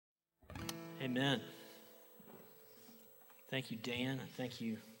Amen. Thank you, Dan. Thank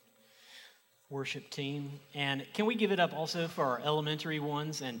you, worship team. And can we give it up also for our elementary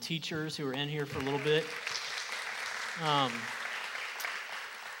ones and teachers who are in here for a little bit?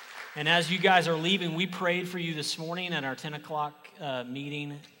 And as you guys are leaving, we prayed for you this morning at our 10 o'clock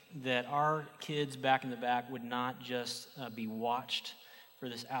meeting that our kids back in the back would not just be watched for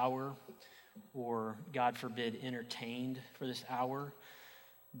this hour or, God forbid, entertained for this hour,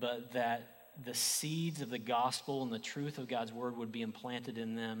 but that the seeds of the gospel and the truth of God's word would be implanted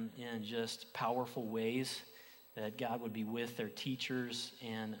in them in just powerful ways, that God would be with their teachers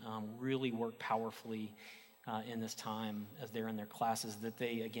and really work powerfully in this time as they're in their classes, that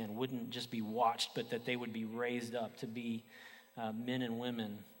they, again, wouldn't just be watched, but that they would be raised up to be men and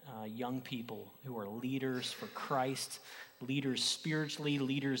women, young people who are leaders for Christ, leaders spiritually,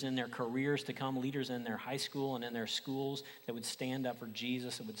 leaders in their careers to come, leaders in their high school and in their schools that would stand up for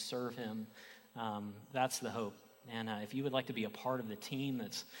Jesus, that would serve him. That's the hope. And if you would like to be a part of the team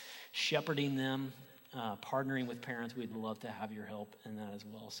that's shepherding them, partnering with parents, we'd love to have your help in that as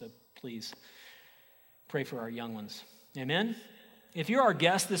well. So please pray for our young ones. Amen. If you're our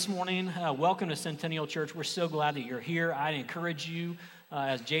guest this morning, welcome to Centennial Church. We're so glad that you're here. I'd encourage you,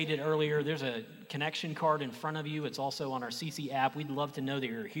 as Jay did earlier, there's a connection card in front of you. It's also on our CC app. We'd love to know that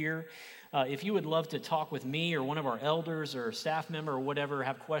you're here. If you would love to talk with me or one of our elders or staff member or whatever,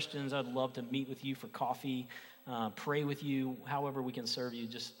 have questions, I'd love to meet with you for coffee, pray with you, however we can serve you.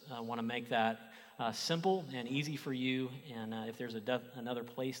 Just want to make that simple and easy for you. And if there's another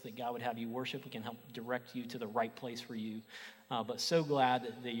place that God would have you worship, we can help direct you to the right place for you. But so glad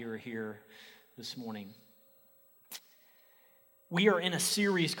that you're here this morning. We are in a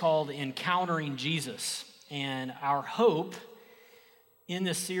series called Encountering Jesus. And our hope in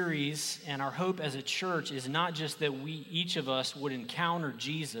this series and our hope as a church is not just that we, each of us, would encounter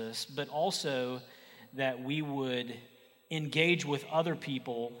Jesus, but also that we would engage with other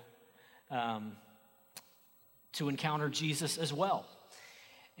people to encounter Jesus as well.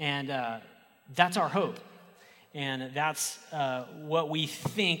 And that's our hope. And that's what we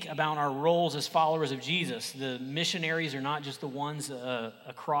think about our roles as followers of Jesus. The missionaries are not just the ones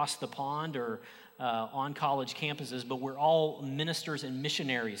across the pond or on college campuses, but we're all ministers and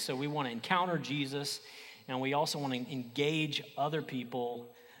missionaries. So we want to encounter Jesus, and we also want to engage other people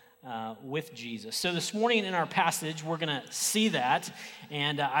with Jesus. So this morning in our passage, we're going to see that,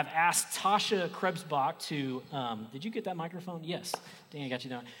 and I've asked Tasha Krebsbach to, did you get that microphone? Yes, dang, I got you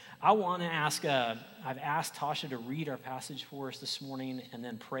down. I want to ask, I've asked Tasha to read our passage for us this morning and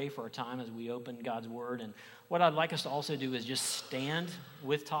then pray for our time as we open God's Word. And what I'd like us to also do is just stand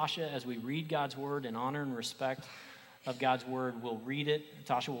with Tasha as we read God's Word in honor and respect of God's Word. We'll read it,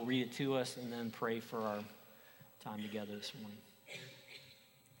 Tasha will read it to us, and then pray for our time together this morning.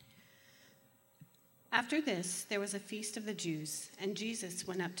 After this, there was a feast of the Jews, and Jesus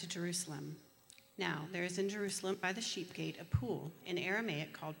went up to Jerusalem. Now, there is in Jerusalem by the sheep gate a pool, in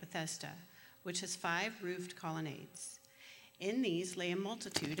Aramaic called Bethesda, which has 5 roofed colonnades. In these lay a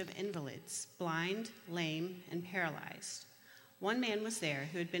multitude of invalids, blind, lame, and paralyzed. One man was there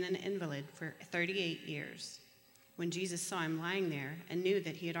who had been an invalid for 38 years. When Jesus saw him lying there and knew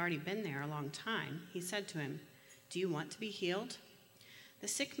that he had already been there a long time, he said to him, "Do you want to be healed?" The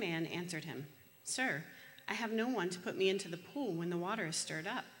sick man answered him, "Sir, I have no one to put me into the pool when the water is stirred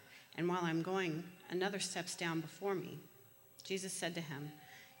up, and while I'm going, another steps down before me." Jesus said to him,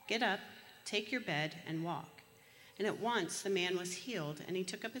 "Get up, take your bed, and walk." And at once the man was healed, and he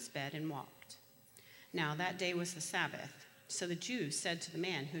took up his bed and walked. Now that day was the Sabbath. So the Jews said to the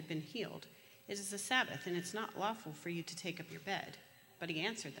man who had been healed, "It is the Sabbath, and it's not lawful for you to take up your bed." But he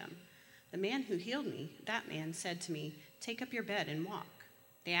answered them, "The man who healed me, that man said to me, 'Take up your bed and walk.'"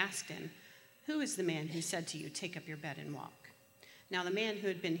 They asked him, "Who is the man who said to you, 'Take up your bed and walk'?" Now the man who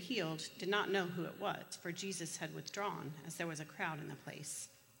had been healed did not know who it was, for Jesus had withdrawn, as there was a crowd in the place.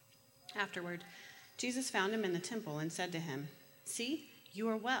 Afterward, Jesus found him in the temple and said to him, "See, you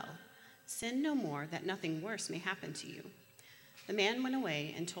are well. Sin no more, that nothing worse may happen to you." The man went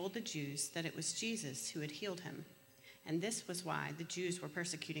away and told the Jews that it was Jesus who had healed him. And this was why the Jews were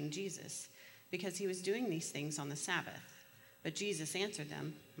persecuting Jesus, because he was doing these things on the Sabbath. But Jesus answered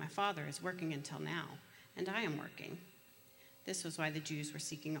them, "My Father is working until now, and I am working." This was why the Jews were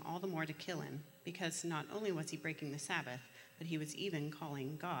seeking all the more to kill him, because not only was he breaking the Sabbath, but he was even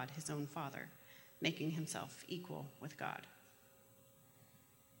calling God his own Father, making himself equal with God.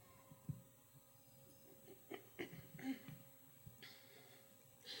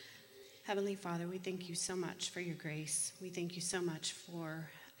 Heavenly Father, we thank you so much for your grace. We thank you so much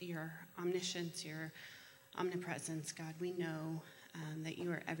for your omniscience, your omnipresence, God. We know that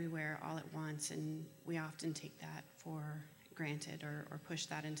you are everywhere all at once, and we often take that for granted or push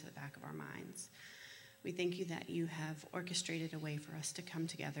that into the back of our minds. We thank you that you have orchestrated a way for us to come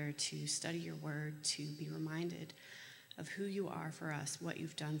together, to study your word, to be reminded of who you are for us, what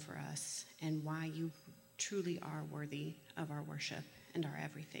you've done for us, and why you truly are worthy of our worship and our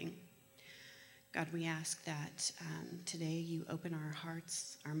everything. God, we ask that today you open our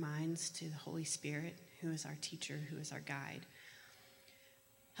hearts, our minds to the Holy Spirit, who is our teacher, who is our guide.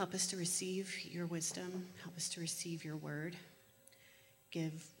 Help us to receive your wisdom. Help us to receive your word.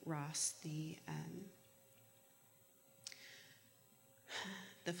 Give Ross the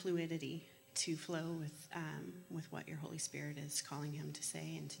fluidity to flow with what your Holy Spirit is calling him to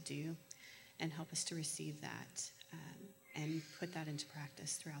say and to do, and help us to receive that and put that into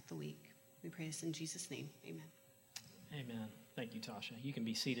practice throughout the week. We pray this in Jesus' name. Amen. Amen. Thank you, Tasha. You can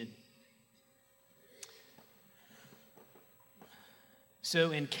be seated.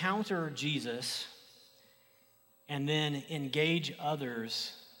 So encounter Jesus and then engage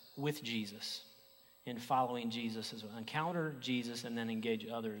others with Jesus in following Jesus as well. Encounter Jesus and then engage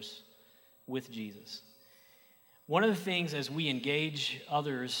others with Jesus. One of the things as we engage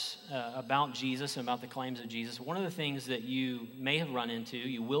others about Jesus and about the claims of Jesus, one of the things that you may have run into,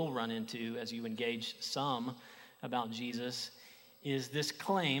 you will run into as you engage some about Jesus, is this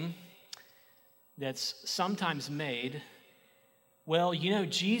claim that's sometimes made, well, you know,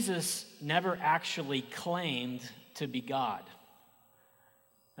 Jesus never actually claimed to be God.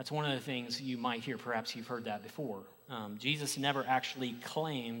 That's one of the things you might hear. Perhaps you've heard that before. Jesus never actually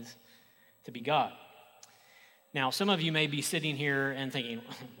claimed to be God. Now, some of you may be sitting here and thinking,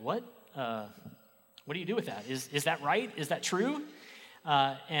 what? What do you do with that? Is that right? Is that true?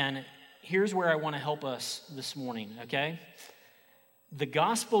 And here's where I want to help us this morning, okay? The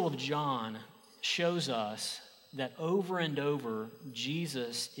Gospel of John shows us that over and over,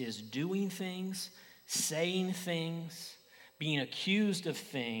 Jesus is doing things, saying things, being accused of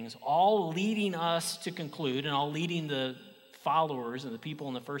things, all leading us to conclude, and all leading the followers and the people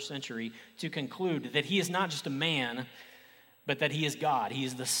in the first century to conclude that he is not just a man, but that he is God. He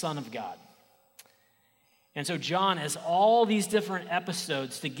is the Son of God. And so John has all these different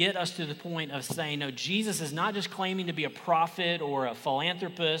episodes to get us to the point of saying, no, Jesus is not just claiming to be a prophet or a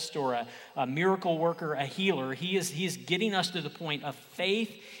philanthropist or a miracle worker, a healer. He is getting us to the point of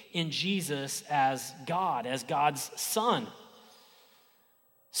faith in Jesus as God, as God's Son.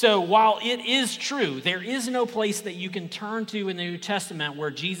 So while it is true, there is no place that you can turn to in the New Testament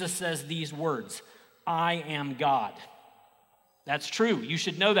where Jesus says these words, I am God. That's true. You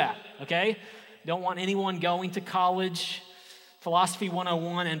should know that, okay? Don't want anyone going to college, Philosophy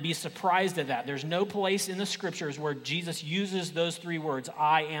 101, and be surprised at that. There's no place in the scriptures where Jesus uses those three words,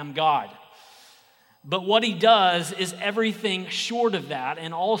 I am God. But what he does is everything short of that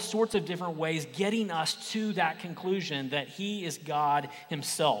in all sorts of different ways, getting us to that conclusion that he is God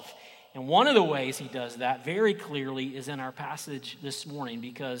himself. And one of the ways he does that very clearly is in our passage this morning,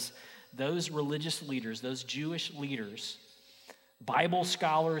 because those religious leaders, those Jewish leaders, Bible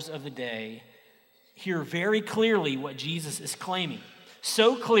scholars of the day, hear very clearly what Jesus is claiming.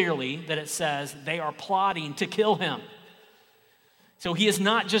 So clearly that it says they are plotting to kill him. So he is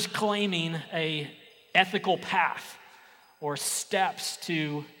not just claiming a ethical path or steps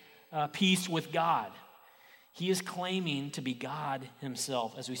to peace with God. He is claiming to be God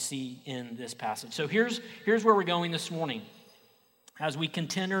himself, as we see in this passage. So here's where we're going this morning. As we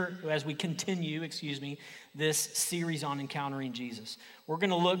continue, this series on encountering Jesus. We're going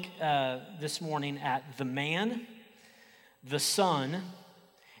to look this morning at the man, the son,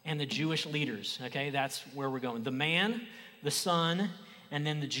 and the Jewish leaders. Okay, that's where we're going. The man, the son, and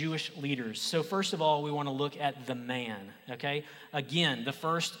then the Jewish leaders. So first of all, we want to look at the man. Okay, again, the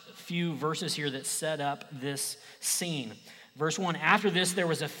first few verses here that set up this scene. Verse 1, after this, there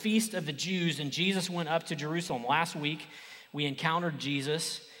was a feast of the Jews, and Jesus went up to Jerusalem. Last week, we encountered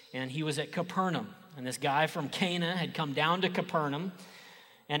Jesus, and he was at Capernaum. And this guy from Cana had come down to Capernaum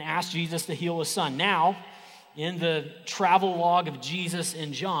and asked Jesus to heal his son. Now, in the travel log of Jesus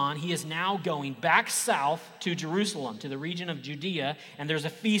in John, he is now going back south to Jerusalem, to the region of Judea, and there's a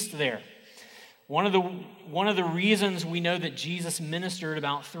feast there. One of the reasons we know that Jesus ministered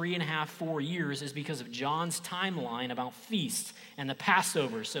about 3.5, 4 years is because of John's timeline about feasts and the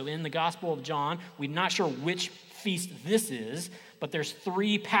Passover. So in the Gospel of John, we're not sure which feast this is, but there's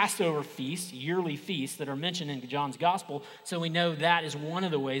 3 Passover feasts, yearly feasts, that are mentioned in John's Gospel, so we know that is one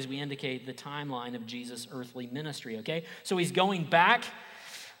of the ways we indicate the timeline of Jesus' earthly ministry, okay? So he's going back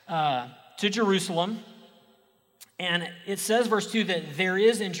to Jerusalem, and it says, verse 2, that there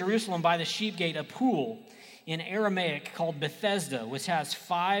is in Jerusalem by the sheep gate a pool in Aramaic called Bethesda, which has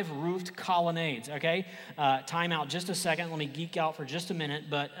 5 roofed colonnades, okay? Time out just a second. Let me geek out for just a minute.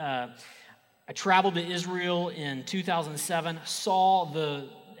 But I traveled to Israel in 2007, saw the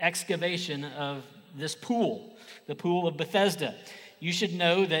excavation of this pool, the Pool of Bethesda. You should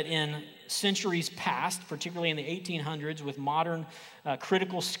know that in centuries past, particularly in the 1800s, with modern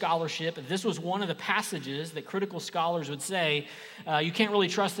critical scholarship, this was one of the passages that critical scholars would say, you can't really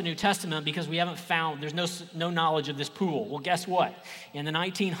trust the New Testament because we haven't found, there's no knowledge of this pool. Well, guess what? In the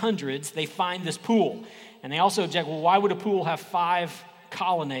 1900s, they find this pool. And they also object, well, why would a pool have 5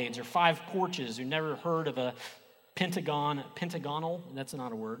 colonnades or 5 porches? You've never heard of a pentagonal, that's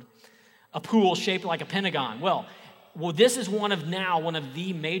not a word, a pool shaped like a pentagon. Well, this is one of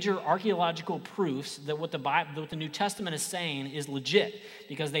the major archaeological proofs that what the New Testament is saying is legit,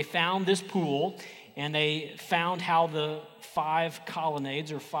 because they found this pool and they found how the 5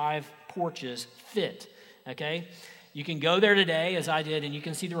 colonnades or 5 porches fit, okay? You can go there today, as I did, and you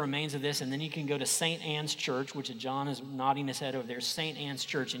can see the remains of this, and then you can go to St. Anne's Church, which John is nodding his head over there, St. Anne's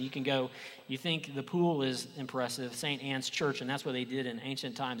Church, and you can go, you think the pool is impressive, St. Anne's Church, and that's what they did in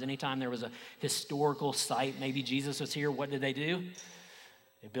ancient times. Anytime there was a historical site, maybe Jesus was here, what did they do?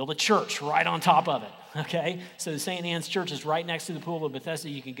 They built a church right on top of it, okay? So St. Anne's Church is right next to the Pool of Bethesda.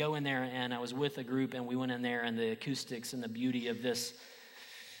 You can go in there, and I was with a group, and we went in there, and the acoustics and the beauty of this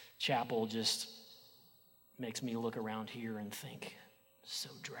chapel just makes me look around here and think, so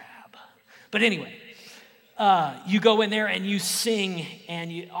drab. But anyway, you go in there and you sing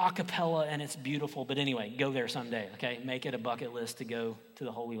and you a cappella, and it's beautiful. But anyway, go there someday, okay? Make it a bucket list to go to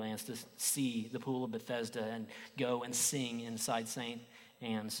the Holy Lands to see the Pool of Bethesda and go and sing inside St.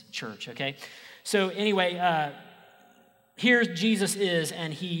 Anne's Church, okay? So anyway, here Jesus is,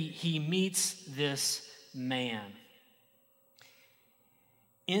 and he meets this man.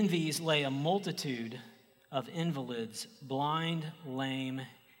 In these lay a multitude of invalids, blind, lame,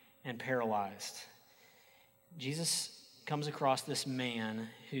 and paralyzed. Jesus comes across this man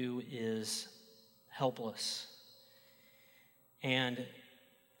who is helpless. And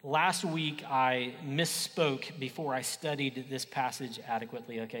last week I misspoke before I studied this passage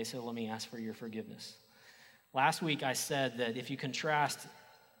adequately, okay, so let me ask for your forgiveness. Last week I said that if you contrast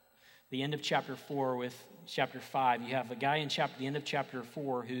the end of chapter 4 with chapter 5, you have a guy in the end of chapter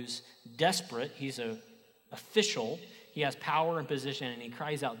 4 who's desperate. He's a official, he has power and position, and he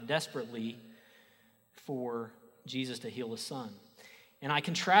cries out desperately for Jesus to heal his son. And I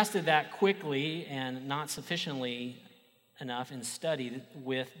contrasted that quickly and not sufficiently enough in study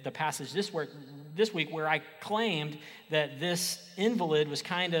with the passage this week where I claimed that this invalid was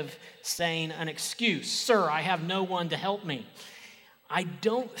kind of saying an excuse. Sir, I have no one to help me. I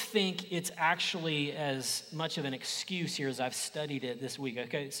don't think it's actually as much of an excuse here as I've studied it this week,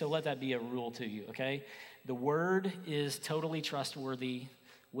 okay? So let that be a rule to you, okay? The word is totally trustworthy,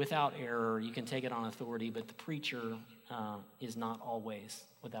 without error. You can take it on authority, but the preacher is not always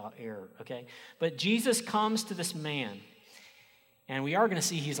without error, okay? But Jesus comes to this man, and we are going to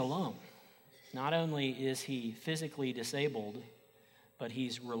see he's alone. Not only is he physically disabled, but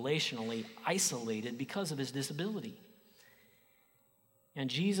he's relationally isolated because of his disability. And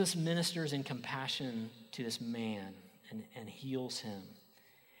Jesus ministers in compassion to this man and heals him.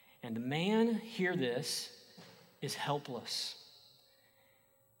 And the man, hear this, is helpless.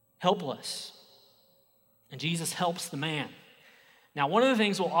 Helpless. And Jesus helps the man. Now, one of the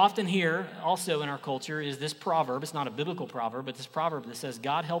things we'll often hear also in our culture is this proverb. It's not a biblical proverb, but this proverb that says,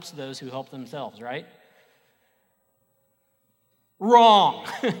 God helps those who help themselves, right? Wrong.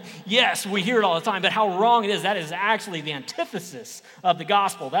 Yes, we hear it all the time, but how wrong it is, that is actually the antithesis of the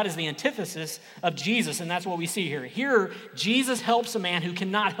gospel. That is the antithesis of Jesus, and that's what we see here. Here, Jesus helps a man who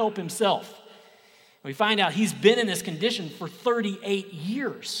cannot help himself. We find out he's been in this condition for 38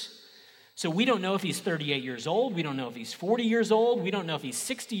 years. So we don't know if he's 38 years old. We don't know if he's 40 years old. We don't know if he's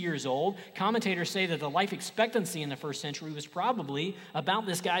 60 years old. Commentators say that the life expectancy in the first century was probably about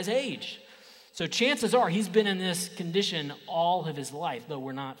this guy's age. So chances are he's been in this condition all of his life, though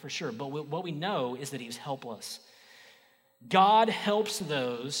we're not for sure. But what we know is that he's helpless. God helps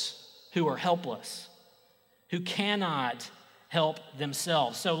those who are helpless, who cannot help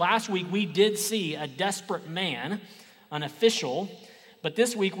themselves. So last week we did see a desperate man, an official, but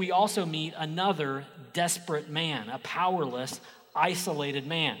this week we also meet another desperate man, a powerless, isolated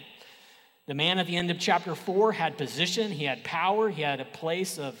man. The man at the end of chapter 4 had position, he had power, he had a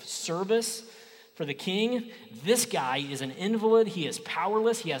place of service for the king. This guy is an invalid, he is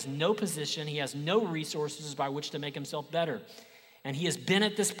powerless, he has no position, he has no resources by which to make himself better. And he has been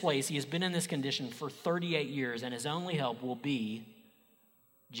at this place, he has been in this condition for 38 years, and his only help will be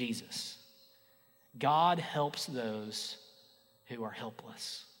Jesus. God helps those who are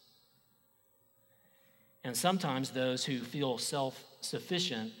helpless. And sometimes those who feel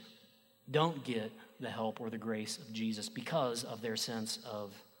self-sufficient don't get the help or the grace of Jesus because of their sense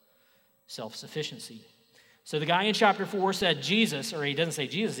of self-sufficiency. So the guy in chapter 4 said, Jesus, or he doesn't say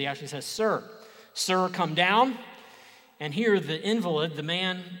Jesus, he actually says, Sir. Sir, come down. And here the invalid, the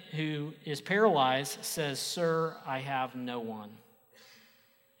man who is paralyzed, says, Sir, I have no one.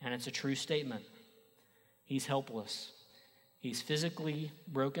 And it's a true statement. He's helpless. He's physically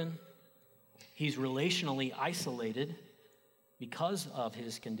broken. He's relationally isolated because of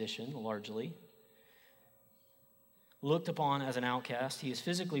his condition, largely. Looked upon as an outcast. He is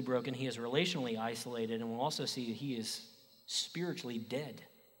physically broken. He is relationally isolated. And we'll also see that he is spiritually dead.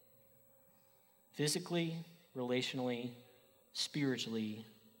 Physically, relationally, spiritually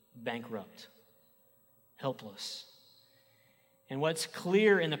bankrupt. Helpless. And what's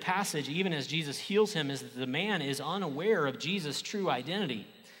clear in the passage, even as Jesus heals him, is that the man is unaware of Jesus' true identity.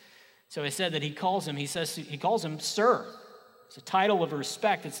 So I said that he calls him Sir. It's a title of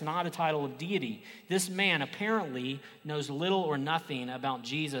respect. It's not a title of deity. This man apparently knows little or nothing about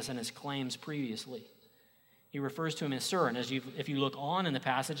Jesus and his claims previously. He refers to him as Sir. And if you look on in the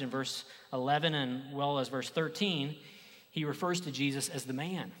passage in verse 11 and well as verse 13, he refers to Jesus as the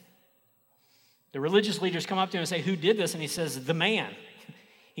man. The religious leaders come up to him and say, Who did this? And he says, the man.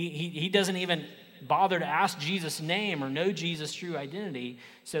 He doesn't even bother to ask Jesus' name or know Jesus' true identity.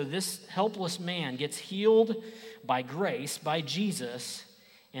 So this helpless man gets healed by grace, by Jesus,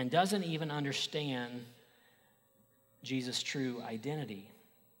 and doesn't even understand Jesus' true identity.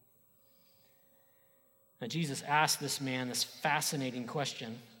 Now, Jesus asked this man this fascinating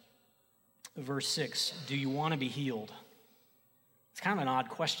question. Verse 6, do you want to be healed? It's kind of an odd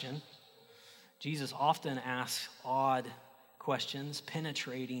question. Jesus often asks odd questions,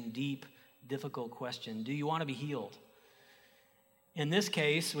 penetrating, deep, difficult question. Do you want to be healed? In this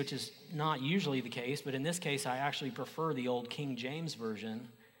case, which is not usually the case, but in this case, I actually prefer the old King James Version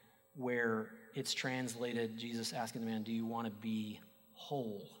where it's translated, Jesus asking the man, do you want to be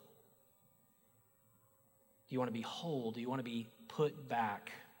whole? Do you want to be whole? Do you want to be put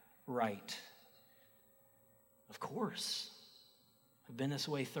back right? Of course. I've been this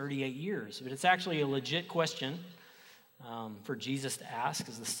way 38 years, but it's actually a legit question for Jesus to ask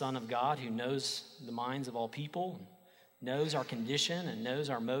as the Son of God who knows the minds of all people, knows our condition and knows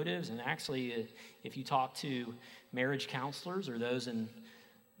our motives. And actually, if you talk to marriage counselors or those in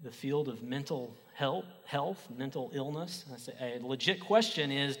the field of mental health, mental illness, a legit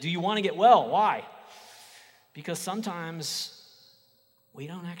question is, do you want to get well? Why? Because sometimes we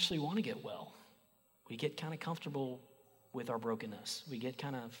don't actually want to get well. We get kind of comfortable with our brokenness. We get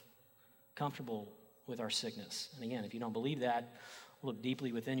kind of comfortable with our sickness. And again, if you don't believe that, look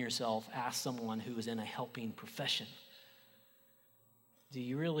deeply within yourself. Ask someone who is in a helping profession. Do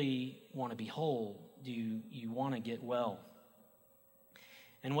you really want to be whole? Do you want to get well?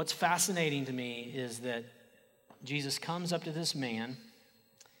 And what's fascinating to me is that Jesus comes up to this man,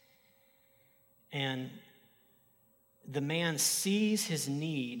 and the man sees his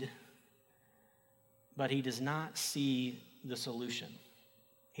need, but he does not see the solution.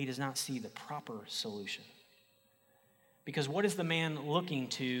 He does not see the proper solution. Because what is the man looking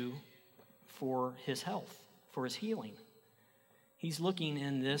to for his health, for his healing? He's looking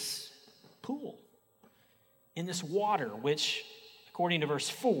in this pool, in this water, which, according to verse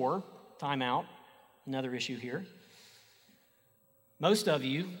 4, time out, another issue here. Most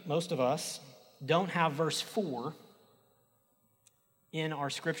of us, don't have verse 4 in our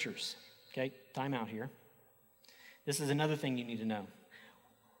scriptures. Okay, time out here. This is another thing you need to know.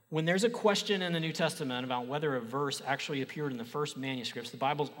 When there's a question in the New Testament about whether a verse actually appeared in the first manuscripts, the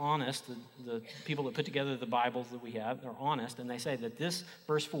Bible's honest. The people that put together the Bibles that we have are honest, and they say that this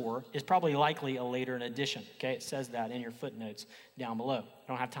verse 4 is probably likely a later addition. Okay, it says that in your footnotes down below. I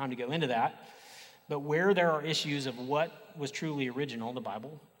don't have time to go into that. But where there are issues of what was truly original, the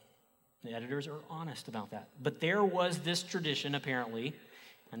Bible, the editors are honest about that. But there was this tradition, apparently,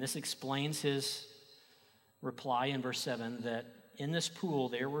 and this explains his reply in verse 7, that in this pool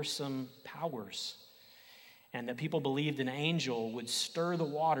there were some powers, and that people believed an angel would stir the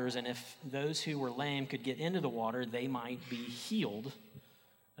waters, and if those who were lame could get into the water, they might be healed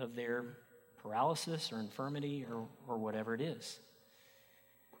of their paralysis or infirmity or whatever it is.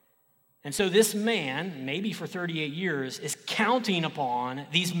 And so this man, maybe for 38 years, is counting upon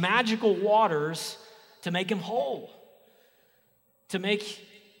these magical waters to make him whole, to make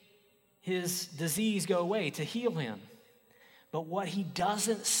his disease go away, to heal him. But what he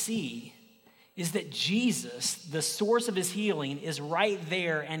doesn't see is that Jesus, the source of his healing, is right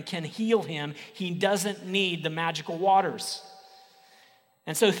there and can heal him. He doesn't need the magical waters.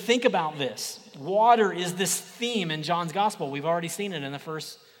 And so think about this. Water is this theme in John's gospel. We've already seen it in the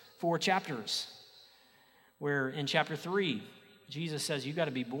first 4 chapters, where in chapter 3, Jesus says you got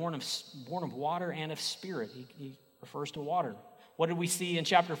to be born of water and of spirit. He refers to water. What did we see in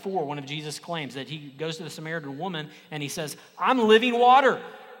chapter 4? One of Jesus' claims that he goes to the Samaritan woman and he says, I'm living water.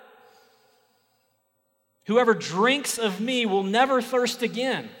 Whoever drinks of me will never thirst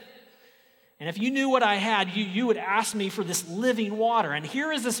again. And if you knew what I had, you would ask me for this living water. And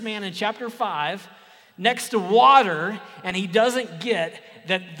here is this man in chapter 5 next to water, and he doesn't get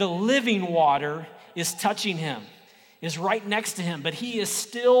that the living water is touching him, is right next to him. But he is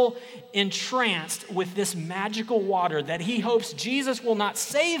still entranced with this magical water that he hopes Jesus will not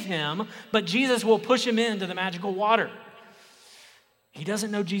save him, but Jesus will push him into the magical water. He doesn't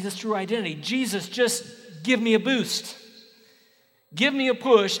know Jesus' true identity. Jesus, just give me a boost. Give me a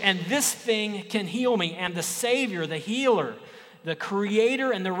push, and this thing can heal me. And the Savior, the healer, the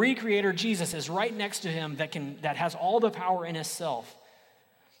creator and the recreator, Jesus, is right next to him that has all the power in himself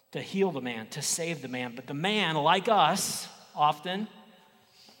to heal the man, to save the man. But the man, like us, often,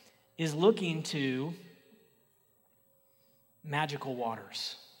 is looking to magical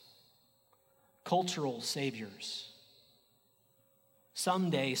waters, cultural saviors,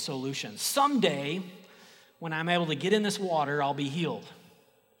 someday solutions. Someday, when I'm able to get in this water, I'll be healed.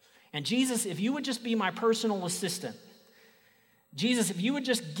 And Jesus, if you would just be my personal assistant, Jesus, if you would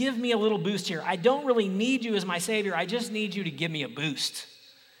just give me a little boost here. I don't really need you as my Savior. I just need you to give me a boost,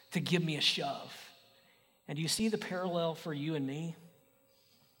 to give me a shove. And do you see the parallel for you and me?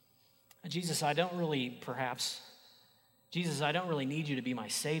 Jesus, I don't really need you to be my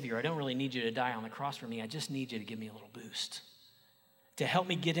Savior. I don't really need you to die on the cross for me. I just need you to give me a little boost, to help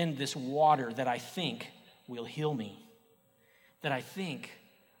me get into this water that I think will heal me, that I think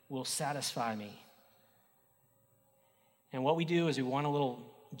will satisfy me. And what we do is we want a little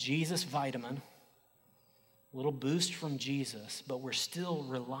Jesus vitamin, a little boost from Jesus, but we're still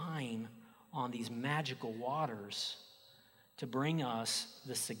relying on these magical waters to bring us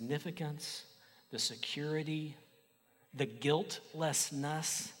the significance, the security, the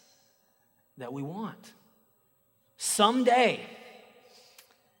guiltlessness that we want. Someday,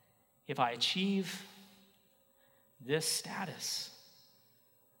 if I achieve this status,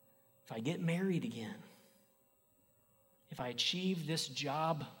 if I get married again, if I achieve this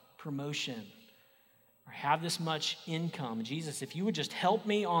job promotion, or have this much income, Jesus, if you would just help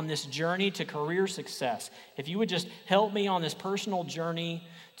me on this journey to career success, if you would just help me on this personal journey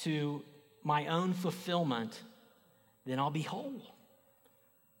to my own fulfillment, then I'll be whole.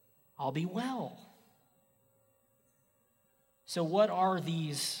 I'll be well. So what are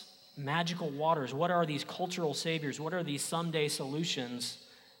these magical waters? What are these cultural saviors? What are these someday solutions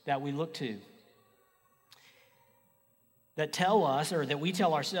that we look to? That tell us, or that we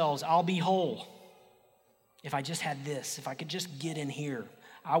tell ourselves, I'll be whole. If I just had this, if I could just get in here,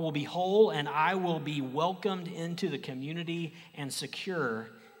 I will be whole and I will be welcomed into the community and secure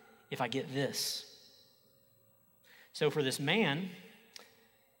if I get this. So for this man,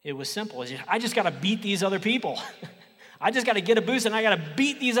 it was simple. I just got to beat these other people. I just got to get a boost and I got to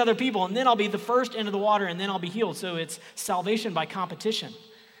beat these other people and then I'll be the first into the water and then I'll be healed. So it's salvation by competition.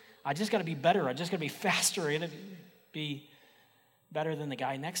 I just got to be better. I just got to be faster. I got to be better than the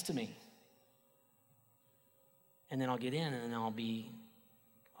guy next to me. And then I'll get in and then I'll be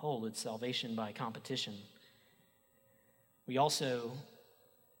whole. It's salvation by competition. We also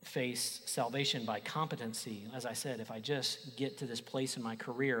face salvation by competency. As I said, if I just get to this place in my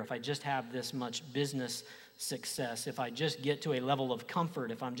career, if I just have this much business success, if I just get to a level of comfort,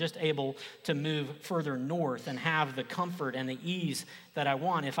 if I'm just able to move further north and have the comfort and the ease that I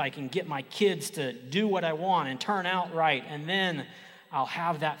want, if I can get my kids to do what I want and turn out right, and then I'll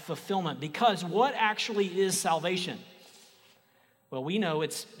have that fulfillment. Because what actually is salvation? Well, we know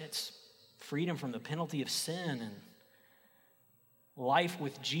it's freedom from the penalty of sin and life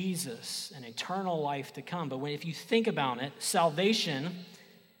with Jesus and eternal life to come. But if you think about it, salvation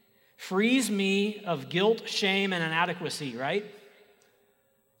frees me of guilt, shame, and inadequacy, right?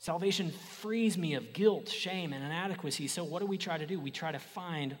 Salvation frees me of guilt, shame, and inadequacy. So what do? We try to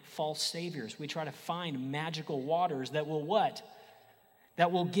find false saviors. We try to find magical waters that will what?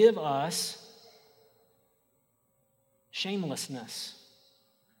 That will give us shamelessness.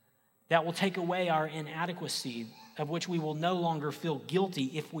 That will take away our inadequacy, of which we will no longer feel guilty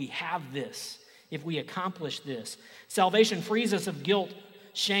if we have this, if we accomplish this. Salvation frees us of guilt,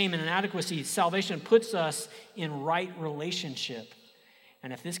 shame, and inadequacy. Salvation puts us in right relationship.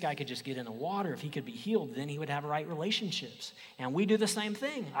 And if this guy could just get in the water, if he could be healed, then he would have right relationships. And we do the same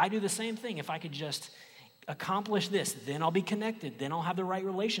thing. I do the same thing. If I could just accomplish this, then I'll be connected. Then I'll have the right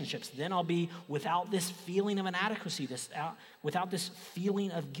relationships. Then I'll be without this feeling of inadequacy, without this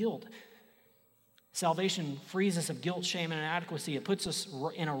feeling of guilt. Salvation frees us of guilt, shame, and inadequacy. It puts us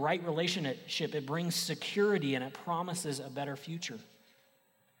in a right relationship. It brings security, and it promises a better future.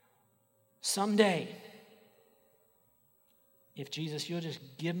 Someday, if Jesus, you'll just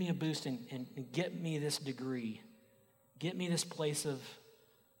give me a boost and get me this degree, get me this place of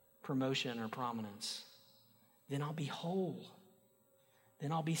promotion or prominence, then I'll be whole.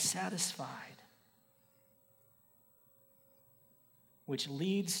 Then I'll be satisfied. Which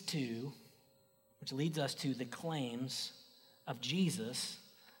leads us to the claims of Jesus,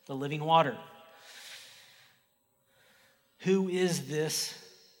 the living water. Who is this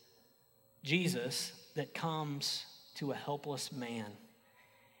Jesus that comes to a helpless man?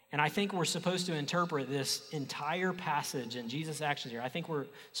 And I think we're supposed to interpret this entire passage and Jesus' actions here. I think we're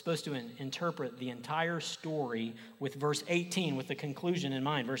supposed to interpret the entire story with verse 18, with the conclusion in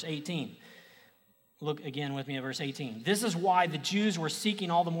mind. Verse 18. Look again with me at verse 18. This is why the Jews were seeking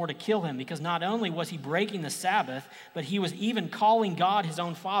all the more to kill him, because not only was he breaking the Sabbath, but he was even calling God his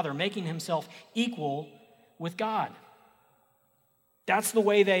own Father, making himself equal with God. That's the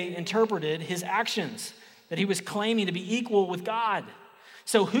way they interpreted his actions, that he was claiming to be equal with God.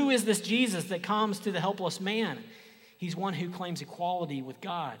 So who is this Jesus that comes to the helpless man? He's one who claims equality with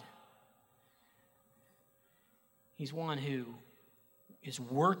God. He's one who is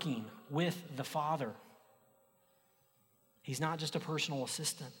working with the Father. He's not just a personal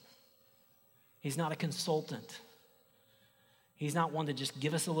assistant. He's not a consultant. He's not one to just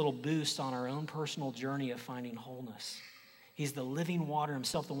give us a little boost on our own personal journey of finding wholeness. He's the living water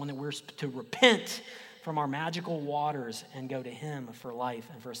himself, the one that we're to repent from our magical waters and go to him for life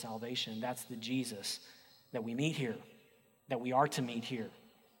and for salvation. That's the Jesus that we meet here, that we are to meet here.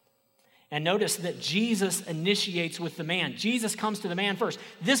 And notice that Jesus initiates with the man. Jesus comes to the man first.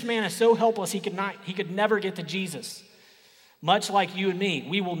 This man is so helpless he could never get to Jesus. Much like you and me,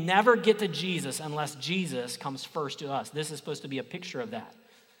 we will never get to Jesus unless Jesus comes first to us. This is supposed to be a picture of that.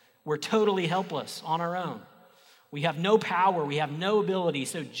 We're totally helpless on our own. We have no power. We have no ability.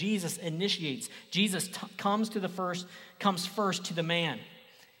 So Jesus initiates. Jesus comes first to the man.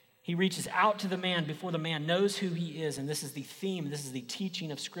 He reaches out to the man before the man knows who he is. And this is the theme. This is the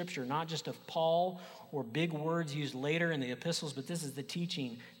teaching of Scripture, not just of Paul or big words used later in the epistles, but this is the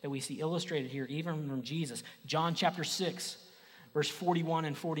teaching that we see illustrated here, even from Jesus. John chapter 6, verse 41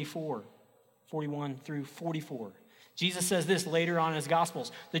 and 44, 41 through 44. Jesus says this later on in his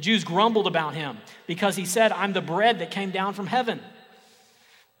Gospels. The Jews grumbled about him because he said, I'm the bread that came down from heaven.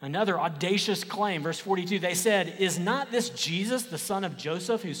 Another audacious claim, verse 42, they said, is not this Jesus, the son of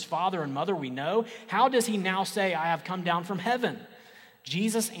Joseph, whose father and mother we know? How does he now say, I have come down from heaven?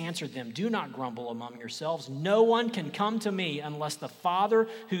 Jesus answered them, do not grumble among yourselves. No one can come to me unless the Father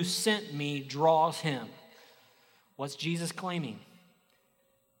who sent me draws him. What's Jesus claiming?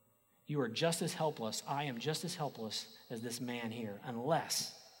 You are just as helpless, I am just as helpless as this man here,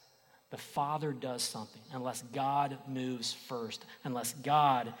 unless the Father does something, unless God moves first, unless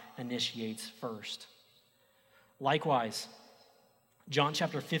God initiates first. Likewise, John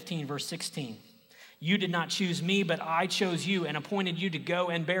chapter 15, verse 16. You did not choose me, but I chose you and appointed you to go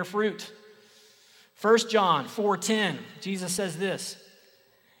and bear fruit. 1 John 4:10, Jesus says this.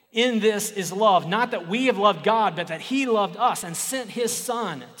 In this is love, not that we have loved God, but that he loved us and sent his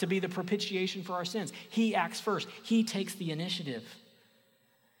Son to be the propitiation for our sins. He acts first. He takes the initiative.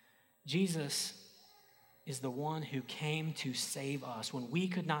 Jesus is the one who came to save us. When we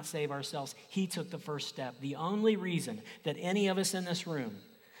could not save ourselves, he took the first step. The only reason that any of us in this room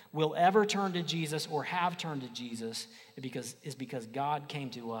will ever turn to Jesus or have turned to Jesus is because God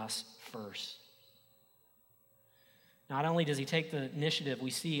came to us first. Not only does he take the initiative,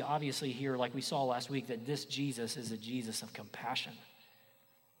 we see obviously here, like we saw last week, that this Jesus is a Jesus of compassion.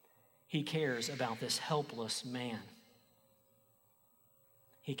 He cares about this helpless man.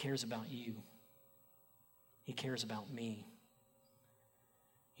 He cares about you. He cares about me.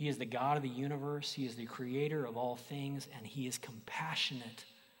 He is the God of the universe. He is the creator of all things, and he is compassionate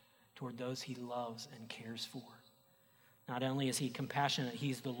toward those he loves and cares for. Not only is he compassionate,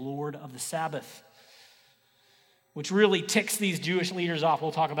 he's the Lord of the Sabbath, which really ticks these Jewish leaders off.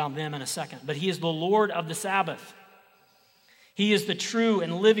 We'll talk about them in a second. But he is the Lord of the Sabbath. He is the true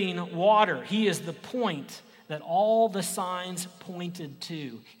and living water. He is the point that all the signs pointed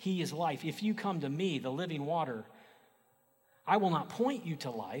to. He is life. If you come to me, the living water, I will not point you to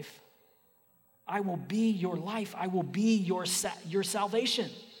life. I will be your life. I will be your salvation.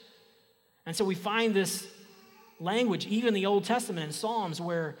 And so we find this language, even in the Old Testament in Psalms,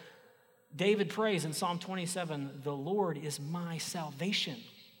 where David prays in Psalm 27, the Lord is my salvation.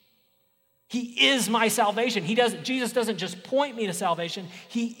 He is my salvation. Jesus doesn't just point me to salvation.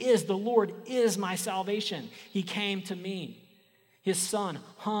 The Lord is my salvation. He came to me. His son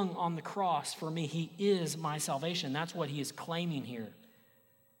hung on the cross for me. He is my salvation. That's what he is claiming here.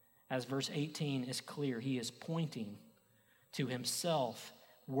 As verse 18 is clear, he is pointing to himself,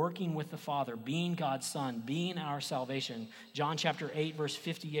 working with the Father, being God's Son, being our salvation. John chapter 8, verse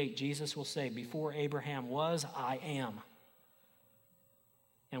 58, Jesus will say, before Abraham was, I am.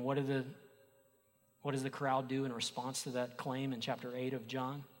 And what does the crowd do in response to that claim in chapter 8 of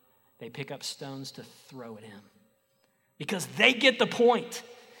John? They pick up stones to throw at him. Because they get the point.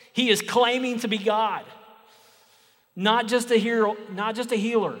 He is claiming to be God. Not just a hero, not just a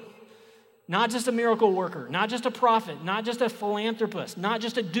healer, not just a miracle worker, not just a prophet, not just a philanthropist, not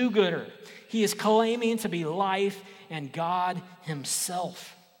just a do-gooder. He is claiming to be life and God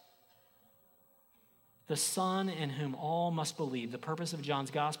himself. The Son in whom all must believe. The purpose of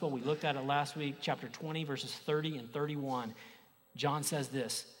John's gospel, we looked at it last week, chapter 20, verses 30 and 31. John says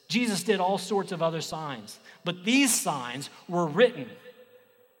this, Jesus did all sorts of other signs, but these signs were written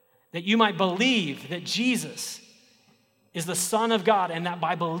that you might believe that Jesus is the Son of God, and that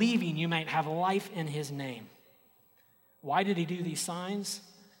by believing you might have life in his name. Why did he do these signs?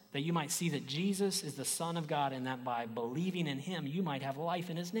 That you might see that Jesus is the Son of God, and that by believing in him you might have life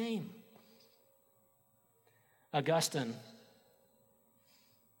in his name. Augustine,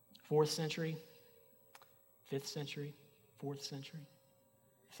 4th century, 5th century, 4th century,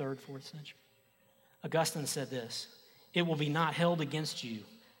 3rd, 4th century. Augustine said this, it will be not held against you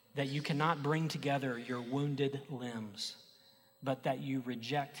that you cannot bring together your wounded limbs, but that you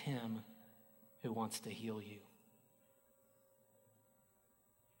reject him who wants to heal you.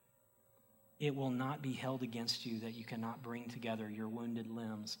 It will not be held against you that you cannot bring together your wounded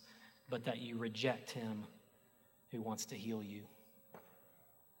limbs, but that you reject him who wants to heal you.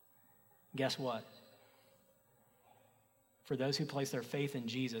 Guess what? For those who place their faith in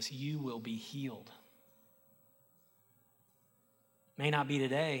Jesus, you will be healed. May not be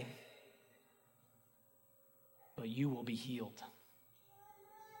today, but you will be healed.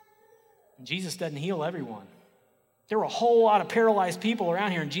 And Jesus doesn't heal everyone. There were a whole lot of paralyzed people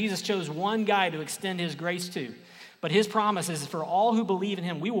around here, and Jesus chose one guy to extend his grace to. But his promise is for all who believe in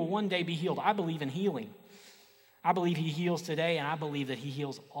him, we will one day be healed. I believe in healing. I believe he heals today, and I believe that he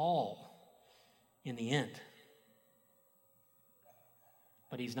heals all in the end.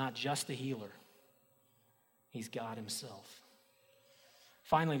 But he's not just a healer. He's God himself.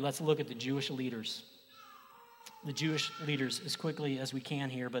 Finally, let's look at the Jewish leaders. The Jewish leaders as quickly as we can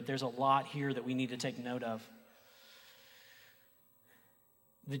here, but there's a lot here that we need to take note of.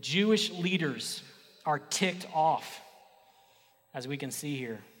 The Jewish leaders are ticked off, as we can see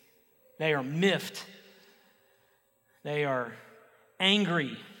here. They are miffed. They are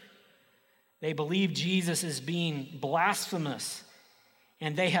angry. They believe Jesus is being blasphemous.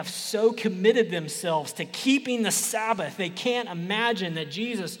 And they have so committed themselves to keeping the Sabbath, they can't imagine that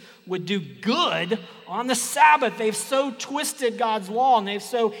Jesus would do good on the Sabbath. They've so twisted God's law, and they've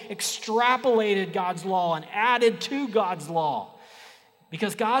so extrapolated God's law and added to God's law.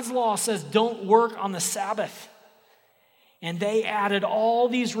 Because God's law says don't work on the Sabbath. And they added all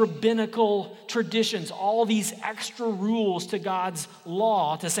these rabbinical traditions, all these extra rules to God's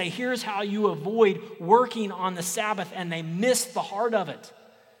law to say, here's how you avoid working on the Sabbath, and they missed the heart of it.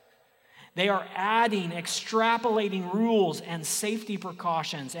 They are adding, extrapolating rules and safety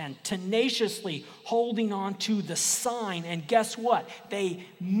precautions and tenaciously holding on to the sign. And guess what? They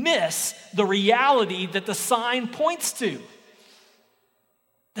miss the reality that the sign points to.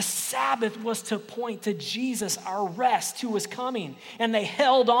 The Sabbath was to point to Jesus, our rest, who was coming. And they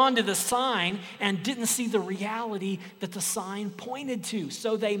held on to the sign and didn't see the reality that the sign pointed to.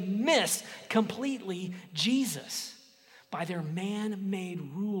 So they missed completely Jesus by their man-made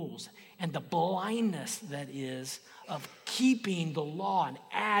rules and the blindness that is of keeping the law and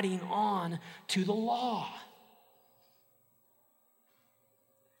adding on to the law.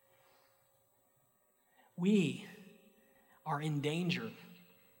 We are in danger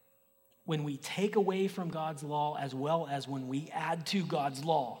when we take away from God's law as well as when we add to God's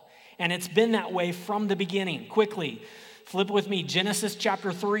law. And it's been that way from the beginning. Quickly, flip with me, Genesis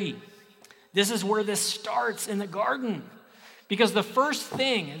chapter 3. This is where this starts in the garden. Because the first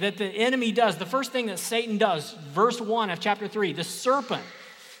thing that the enemy does, the first thing that Satan does, verse 1 of chapter 3, the serpent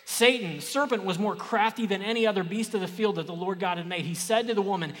Satan, the serpent, was more crafty than any other beast of the field that the Lord God had made. He said to the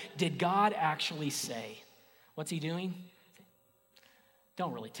woman, did God actually say? What's he doing?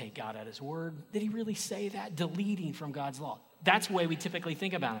 Don't really take God at his word. Did he really say that? Deleting from God's law. That's the way we typically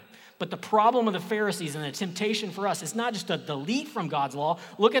think about it. But the problem of the Pharisees and the temptation for us is not just to delete from God's law.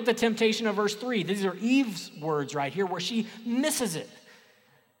 Look at the temptation of verse 3. These are Eve's words right here where she misses it.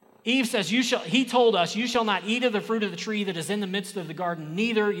 Eve says, he told us, you shall not eat of the fruit of the tree that is in the midst of the garden,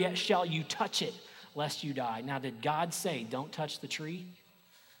 neither yet shall you touch it, lest you die. Now, did God say, don't touch the tree?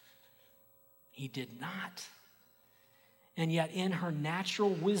 He did not. And yet in her natural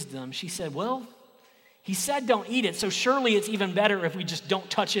wisdom, she said, well, he said don't eat it, so surely it's even better if we just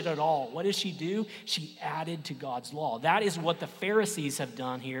don't touch it at all. What does she do? She added to God's law. That is what the Pharisees have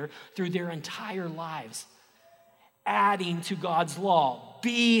done here through their entire lives. Adding to God's law.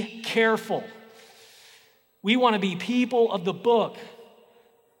 Be careful. We want to be people of the book.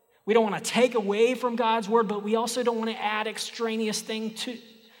 We don't want to take away from God's word, but we also don't want to add extraneous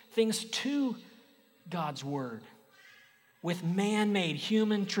things to God's word with man-made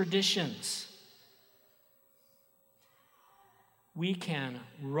human traditions. We can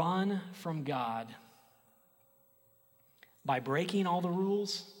run from God by breaking all the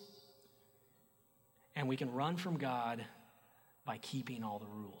rules, and we can run from God by keeping all the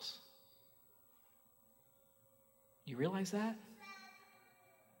rules. You realize that?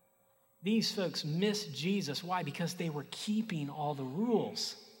 These folks missed Jesus. Why? Because they were keeping all the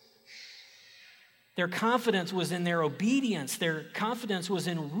rules. Their confidence was in their obedience. Their confidence was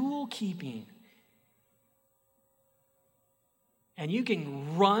in rule keeping. And you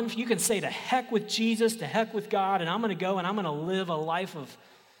can say to heck with Jesus, to heck with God, and I'm going to go and I'm going to live a life of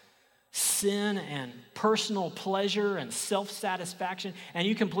sin and personal pleasure and self-satisfaction, and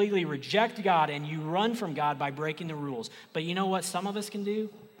you completely reject God and you run from God by breaking the rules. But you know what some of us can do?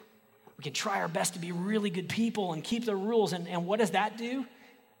 We can try our best to be really good people and keep the rules, and what does that do?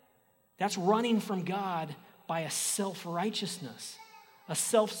 That's running from God by a self-righteousness, a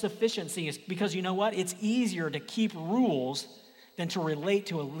self-sufficiency. It's because you know what? It's easier to keep rules than to relate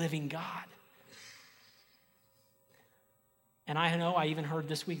to a living God. And I know I even heard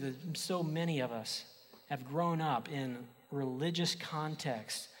this week that so many of us have grown up in religious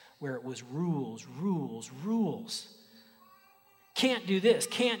contexts where it was rules, rules, rules. Can't do this,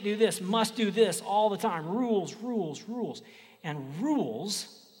 must do this all the time. Rules, rules, rules. And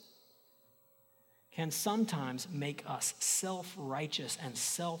rules can sometimes make us self-righteous and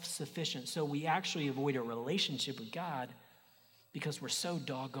self-sufficient. So we actually avoid a relationship with God because we're so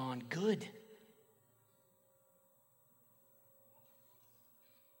doggone good.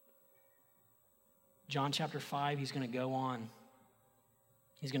 John chapter 5, he's going to go on.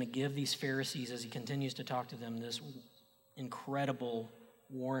 He's going to give these Pharisees, as he continues to talk to them, this incredible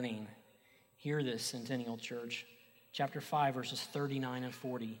warning. Hear this, Centennial Church. Chapter 5, verses 39 and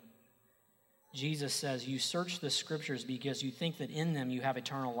 40. Jesus says, you search the scriptures because you think that in them you have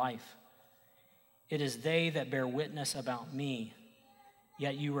eternal life. It is they that bear witness about me,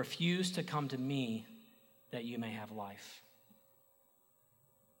 yet you refuse to come to me that you may have life.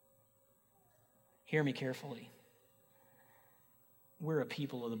 Hear me carefully. We're a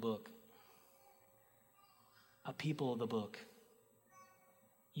people of the book. A people of the book.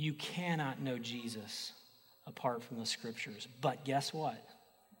 You cannot know Jesus apart from the scriptures. But guess what?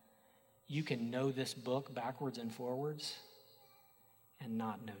 You can know this book backwards and forwards and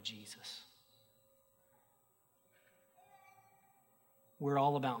not know Jesus. We're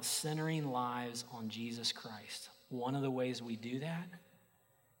all about centering lives on Jesus Christ. One of the ways we do that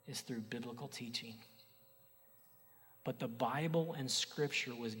is through biblical teaching. But the Bible and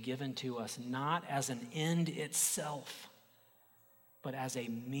Scripture was given to us not as an end itself, but as a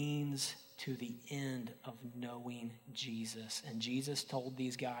means to the end of knowing Jesus. And Jesus told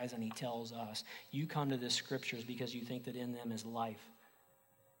these guys, and he tells us, you come to the Scriptures because you think that in them is life,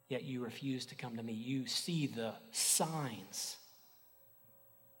 yet you refuse to come to me. You see the signs,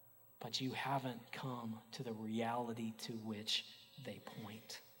 but you haven't come to the reality to which they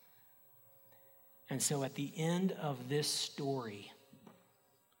point. And so at the end of this story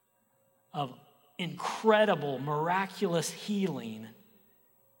of incredible, miraculous healing,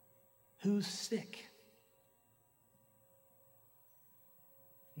 who's sick?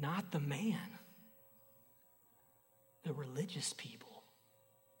 Not the man, the religious people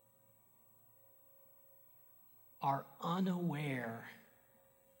are unaware,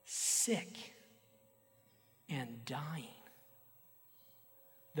 sick, and dying,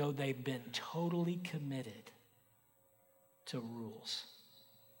 though they've been totally committed to rules.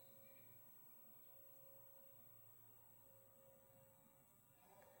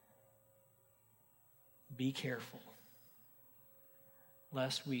 be careful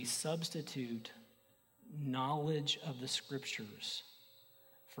lest we substitute knowledge of the Scriptures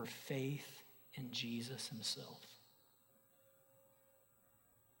for faith in Jesus himself.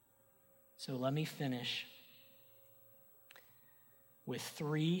 So let me finish with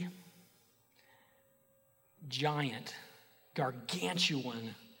 3 giant,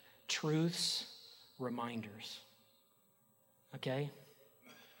 gargantuan truths, reminders. Okay?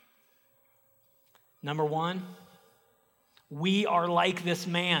 Number 1, we are like this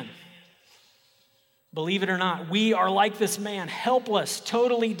man. Believe it or not, we are like this man, helpless,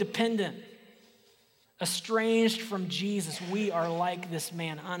 totally dependent, estranged from Jesus. We are like this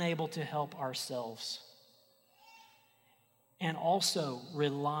man, unable to help ourselves. And also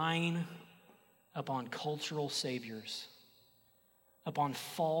relying upon cultural saviors, upon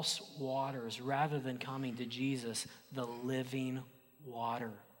false waters, rather than coming to Jesus, the living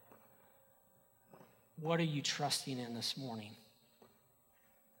water. What are you trusting in this morning?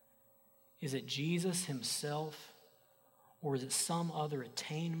 Is it Jesus himself, or is it some other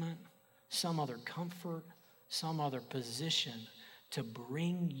attainment, some other comfort, some other position to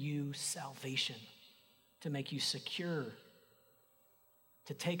bring you salvation, to make you secure,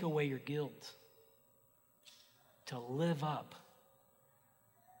 to take away your guilt, to live up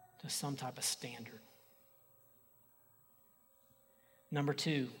to some type of standard? Number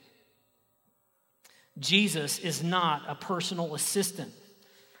 2, Jesus is not a personal assistant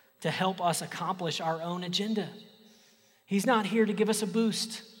to help us accomplish our own agenda. He's not here to give us a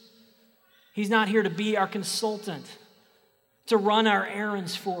boost. He's not here to be our consultant, to run our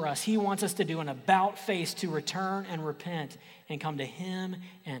errands for us. He wants us to do an about face, to return and repent and come to him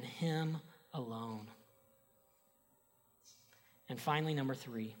and him alone. And finally, number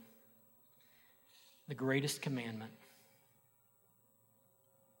 3, the greatest commandment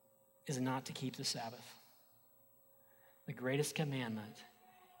is not to keep the Sabbath. The greatest commandment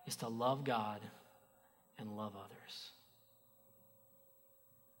is to love God and love others.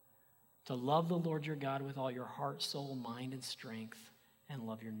 To love the Lord your God with all your heart, soul, mind, and strength, and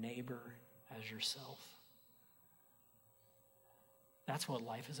love your neighbor as yourself. That's what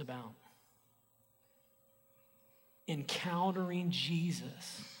life is about. Encountering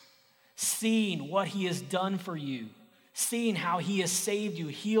Jesus, seeing what he has done for you, seeing how he has saved you,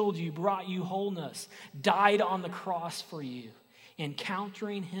 healed you, brought you wholeness, died on the cross for you,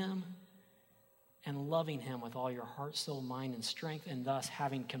 encountering him and loving him with all your heart, soul, mind, and strength, and thus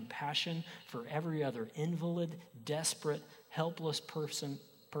having compassion for every other invalid, desperate, helpless person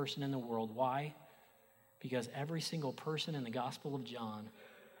in the world. Why? Because every single person in the Gospel of John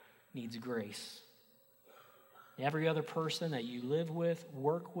needs grace. Every other person that you live with,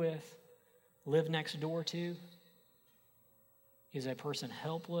 work with, live next door to is a person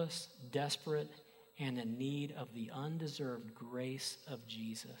helpless, desperate, and in need of the undeserved grace of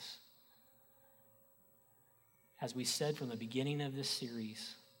Jesus. As we said from the beginning of this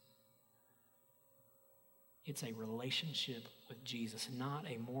series, it's a relationship with Jesus, not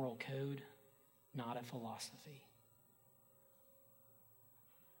a moral code, not a philosophy.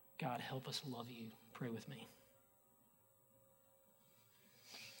 God, help us love you. Pray with me.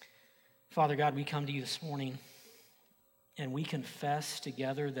 Father God, we come to you this morning and we confess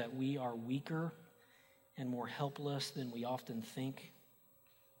together that we are weaker and more helpless than we often think.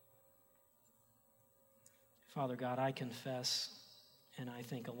 Father God, I confess, and I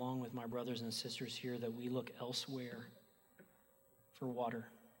think along with my brothers and sisters here, that we look elsewhere for water.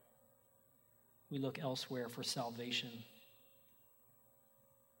 We look elsewhere for salvation.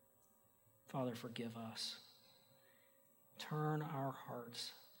 Father, forgive us. Turn our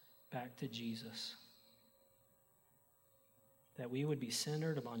hearts back to Jesus. That we would be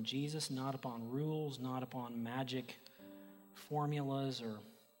centered upon Jesus, not upon rules, not upon magic formulas or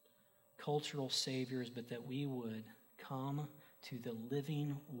cultural saviors, but that we would come to the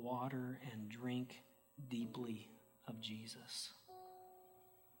living water and drink deeply of Jesus.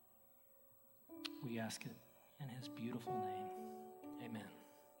 We ask it in his beautiful name. Amen.